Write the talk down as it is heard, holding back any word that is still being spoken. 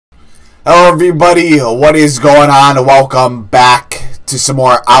Hello everybody, what is going on? Welcome back to some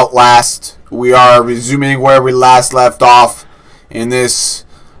more Outlast. We are resuming where we last left off in this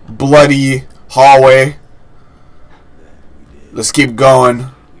bloody hallway. Let's keep going.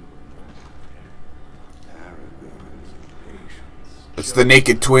 It's the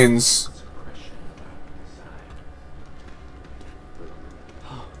naked twins.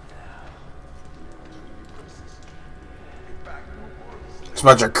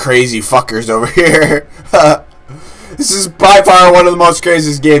 There's a bunch of crazy fuckers over here. This is by far one of the most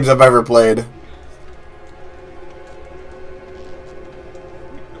craziest games I've ever played.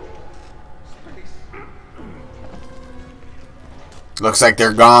 Looks like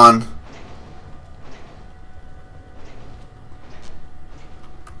they're gone.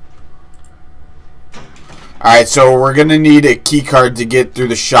 Alright, so we're gonna need a key card to get through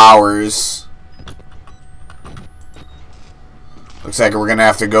the showers. Looks like we're gonna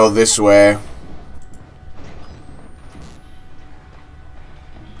have to go this way.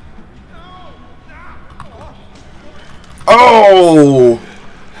 Oh!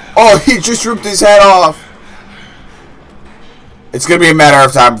 Oh, he just ripped his head off! It's gonna be a matter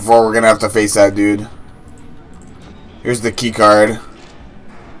of time before we're gonna have to face that dude. Here's the key card.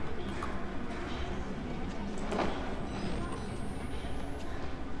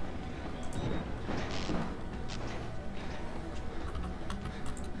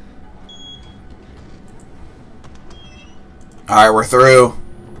 Alright, we're through.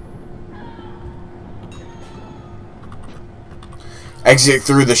 Exit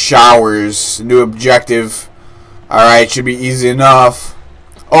through the showers. New objective. Alright, should be easy enough.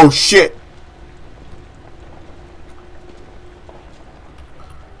 Oh shit!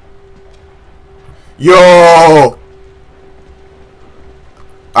 Yo!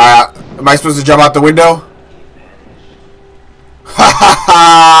 Am I supposed to jump out the window? Ha ha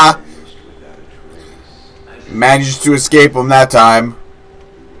ha! Managed to escape him that time.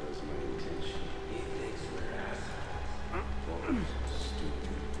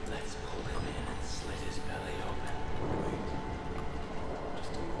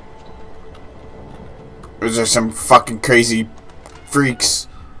 Those are some fucking crazy freaks.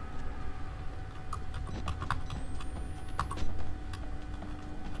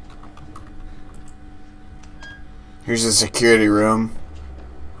 Here's the security room.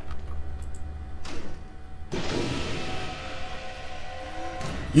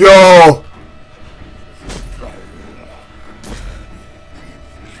 Yo!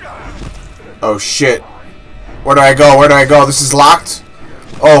 Oh shit. Where do I go? Where do I go? This is locked?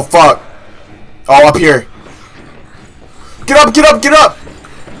 Oh fuck. Oh, up here. Get up, get up, get up!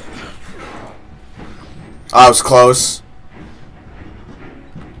 Oh, I was close.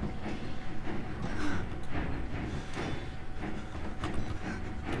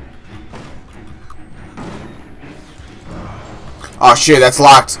 Oh shit, that's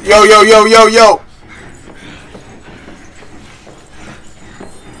locked. Yo, yo, yo, yo, yo!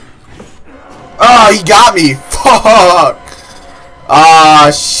 Oh, he got me! Fuck!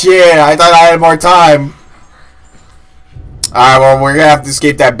 Ah, shit, I thought I had more time. Alright, well, we're gonna have to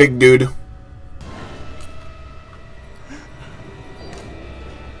escape that big dude.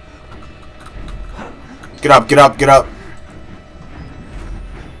 Get up, get up, get up.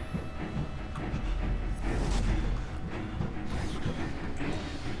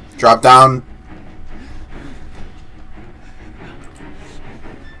 Drop down.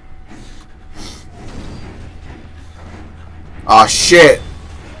 Aw, shit.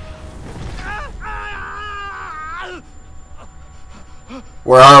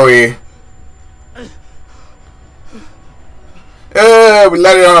 Where are we? We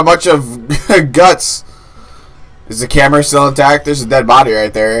landed on a bunch of guts. Is the camera still intact? There's a dead body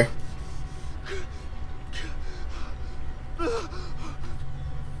right there.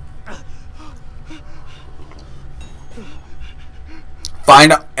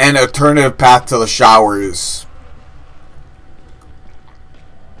 Find an alternative path to the showers.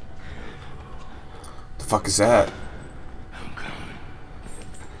 The fuck is that?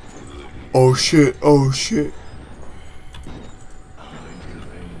 Oh shit, oh shit.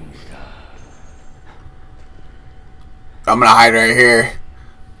 I'm gonna hide right here.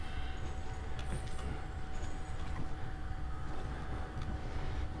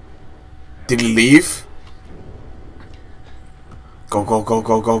 Did he leave? Go, go, go,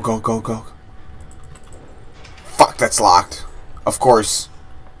 go, go, go, go, go. Fuck, that's locked. Of course.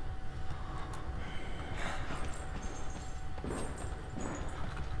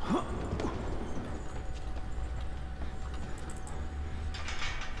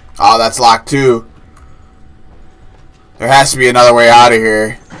 Oh, that's locked too. There has to be another way out of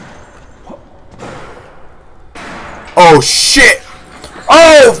here. Oh shit!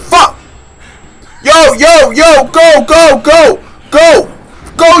 Oh fuck! Yo, yo, yo! Go, go, go, go,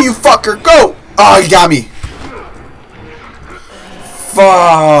 go! You fucker, go! Oh, he got me.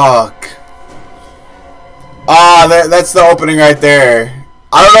 Fuck. Ah, that's the opening right there.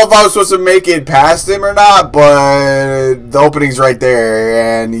 I don't know if I was supposed to make it past him or not, but the opening's right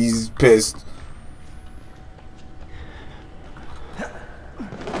there, and he's pissed.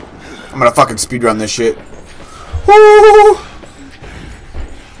 I'm gonna fucking speedrun this shit. Woo!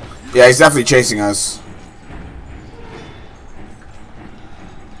 Yeah, he's definitely chasing us.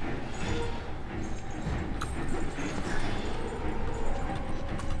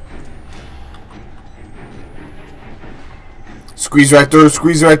 Squeeze right through,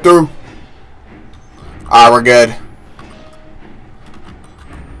 squeeze right through. Ah, we're good.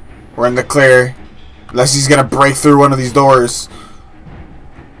 We're in the clear. Unless he's gonna break through one of these doors.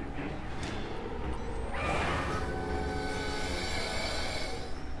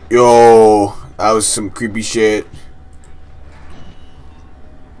 Yo, that was some creepy shit.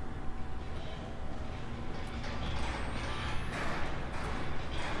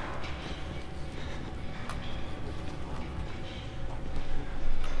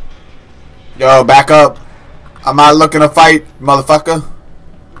 Yo, back up. I'm not looking to fight, motherfucker.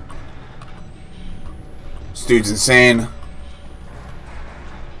 This dude's insane.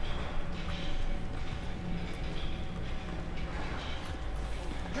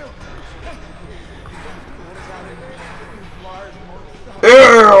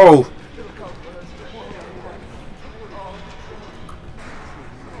 Ew!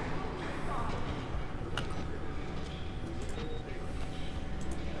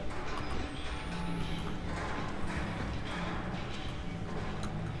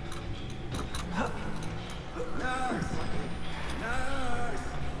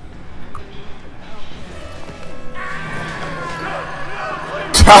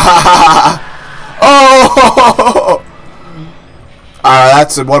 Oh! Alright,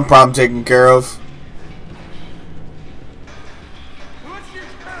 that's one problem taken care of.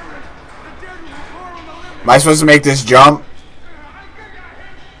 Am I supposed to make this jump?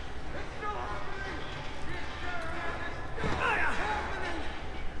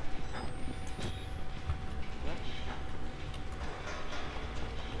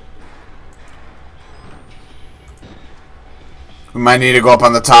 We might need to go up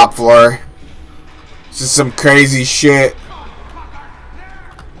on the top floor. This is some crazy shit.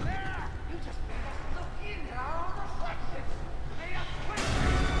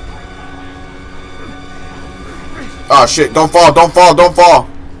 Oh shit, don't fall, don't fall, don't fall.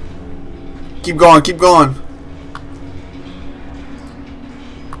 Keep going, keep going.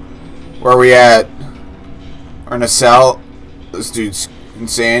 Where are we at? We're in a cell. This dude's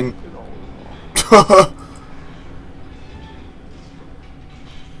insane.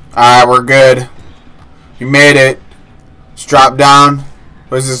 Alright, we're good. We made it. Let's drop down.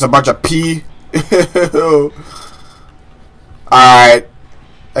 What is this, a bunch of pee? Alright.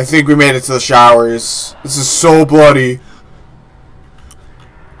 I think we made it to the showers. This is so bloody.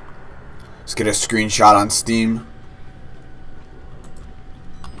 Let's get a screenshot on Steam.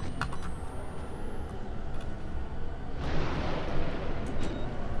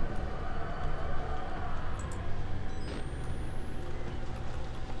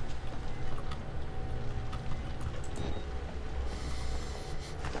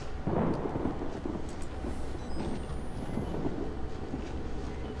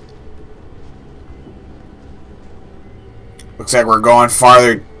 Looks like we're going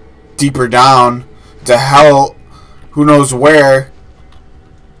farther, deeper down to hell. Who knows where?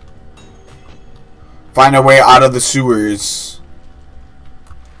 Find a way out of the sewers.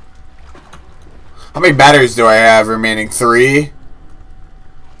 How many batteries do I have remaining? 3?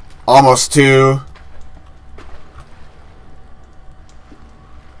 Almost 2.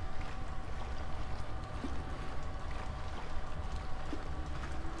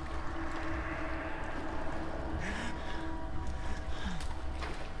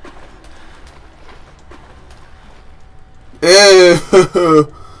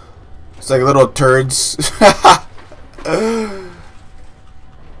 Ew. It's like little turds.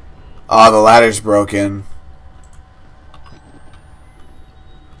 Oh, the ladder's broken.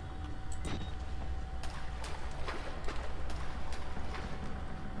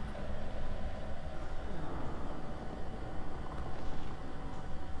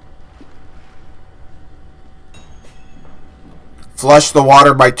 Flush the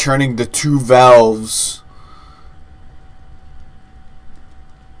water by turning the 2 valves.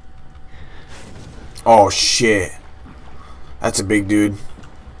 Oh shit. That's a big dude.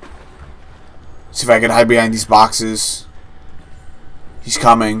 See if I can hide behind these boxes. He's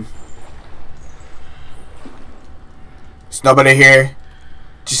coming. There's nobody here.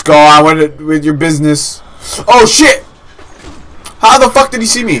 Just go on with your business. Oh shit! How the fuck did he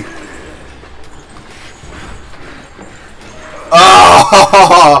see me?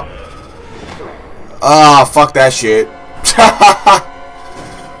 Oh! Oh, fuck that shit.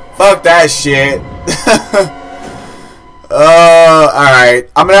 Fuck that shit. Alright.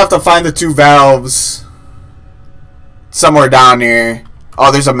 I'm gonna have to find the 2 valves somewhere down here.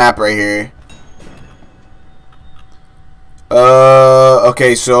 Oh, there's a map right here.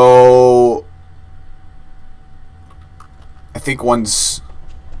 Okay, so I think one's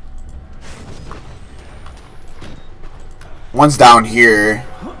down here.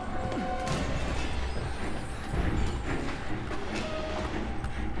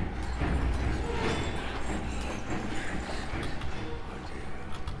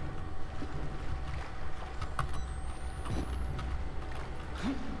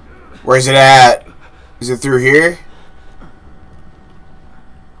 Where's it at? Is it through here?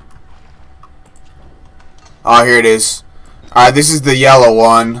 Oh, here it is. Alright, this is the yellow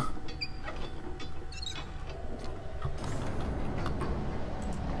one.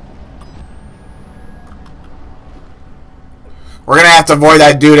 We're gonna have to avoid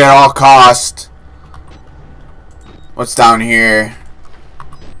that dude at all cost. What's down here?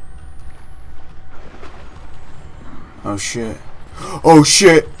 Oh shit. Oh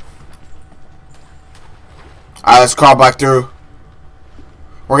shit. Alright, let's crawl back through.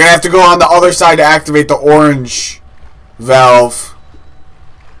 We're gonna have to go on the other side to activate the orange valve.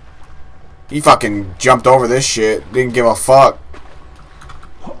 He fucking jumped over this shit. Didn't give a fuck.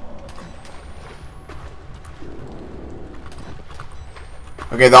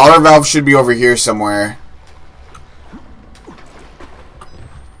 Okay, the other valve should be over here somewhere.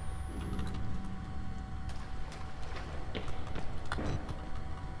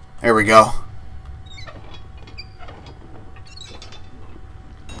 There we go.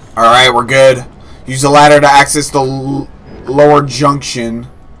 Alright, we're good. Use the ladder to access the lower junction.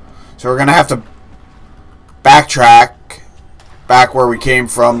 So we're gonna have to backtrack back where we came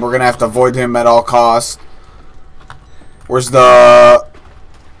from. We're gonna have to avoid him at all costs. Where's it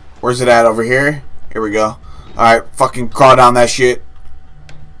at? Over here? Here we go. Alright, fucking crawl down that shit.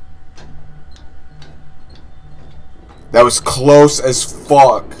 That was close as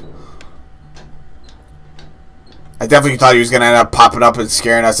fuck. I definitely thought he was going to end up popping up and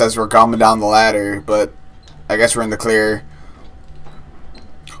scaring us as we're coming down the ladder, but I guess we're in the clear.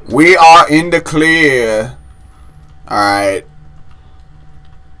 We are in the clear. Alright.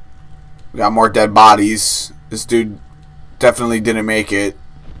 We got more dead bodies. This dude definitely didn't make it.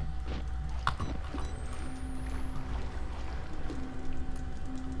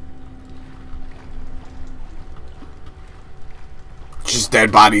 Just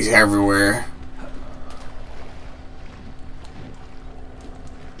dead bodies everywhere.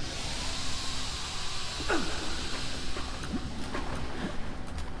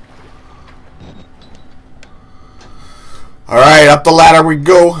 Alright, up the ladder we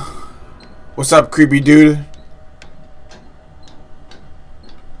go. What's up, creepy dude?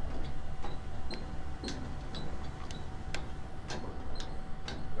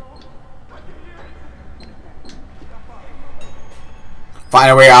 Find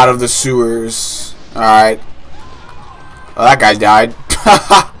a way out of the sewers. Alright. Oh, that guy died.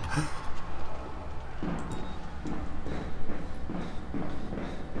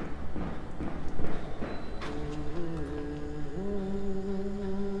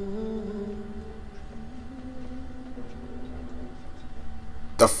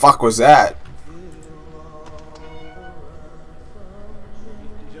 The fuck was that?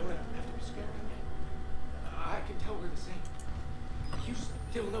 I can tell we're the same. You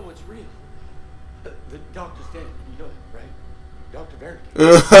still know it's real. The doctor's dead. You know that, right? Dr. Vernick.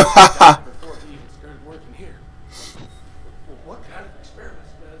 Before he even started working here. What kind of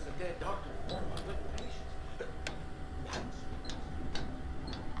experiments does a dead doctor perform on living patients?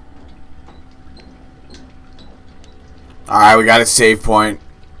 Alright, we got a save point.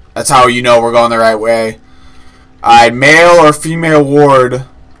 That's how you know we're going the right way. Alright, male or female ward?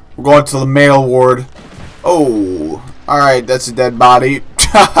 We're going to the male ward. Oh, alright, that's a dead body.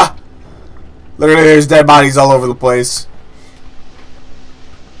 Literally, there's dead bodies all over the place.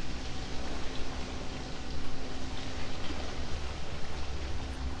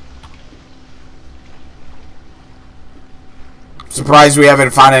 Surprised we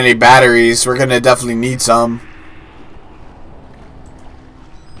haven't found any batteries. We're gonna definitely need some.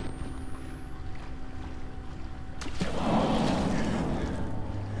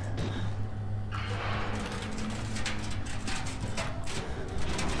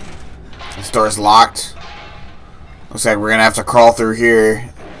 This door's locked. Looks like we're gonna have to crawl through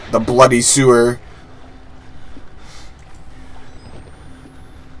here. The bloody sewer.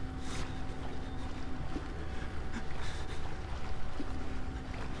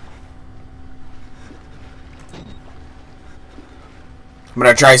 I'm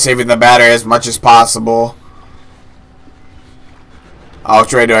gonna try saving the battery as much as possible. Oh,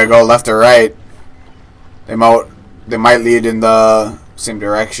 which way do I go? Left or right? They might lead in the same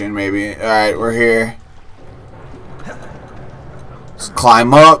direction, maybe. Alright, we're here. Let's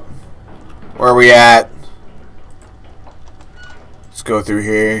climb up. Where are we at? Let's go through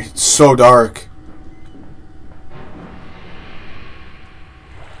here. It's so dark.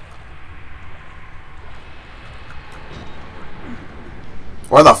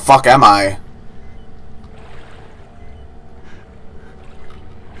 Where the fuck am I?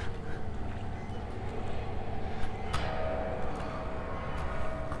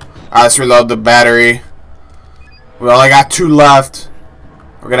 Alright, let's reload the battery. We only got 2 left.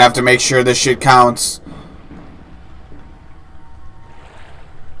 We're gonna have to make sure this shit counts.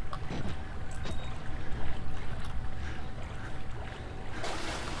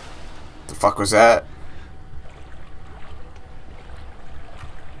 The fuck was that?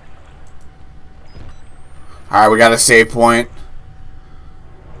 Alright, we got a save point.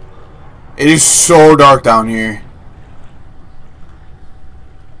 It is so dark down here.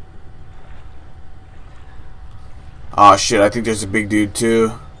 Oh shit, I think there's a big dude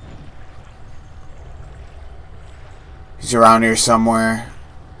too. He's around here somewhere.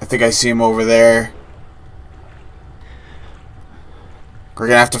 I think I see him over there. We're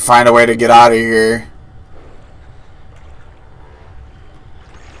gonna have to find a way to get out of here.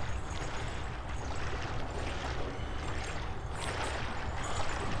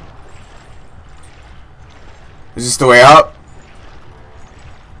 Is this the way up?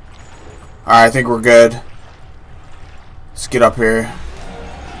 Alright, I think we're good. Let's get up here.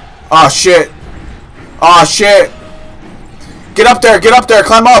 Oh shit. Oh shit. Get up there,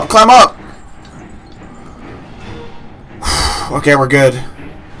 climb up, climb up. Okay, we're good.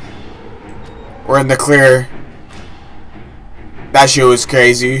 We're in the clear. That shit was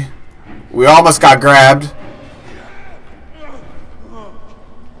crazy. We almost got grabbed.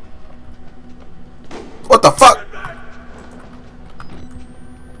 What the fuck?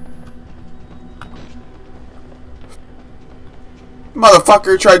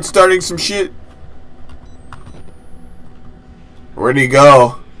 Motherfucker tried starting some shit. Where'd he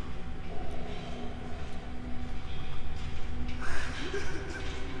go?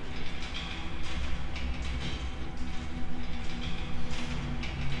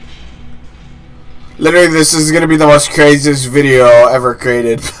 Literally, this is gonna be the most craziest video ever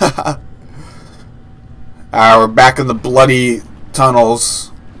created. We're back in the bloody tunnels.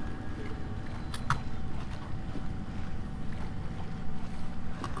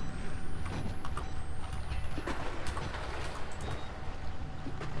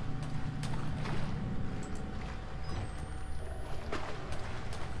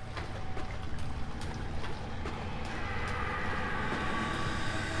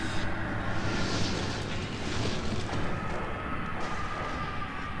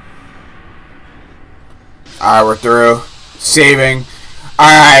 Alright, we're through. Saving.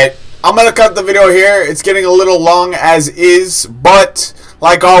 Alright, I'm gonna cut the video here. It's getting a little long as is, but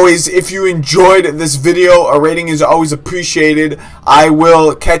like always, if you enjoyed this video, a rating is always appreciated. I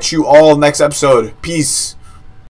will catch you all next episode. Peace.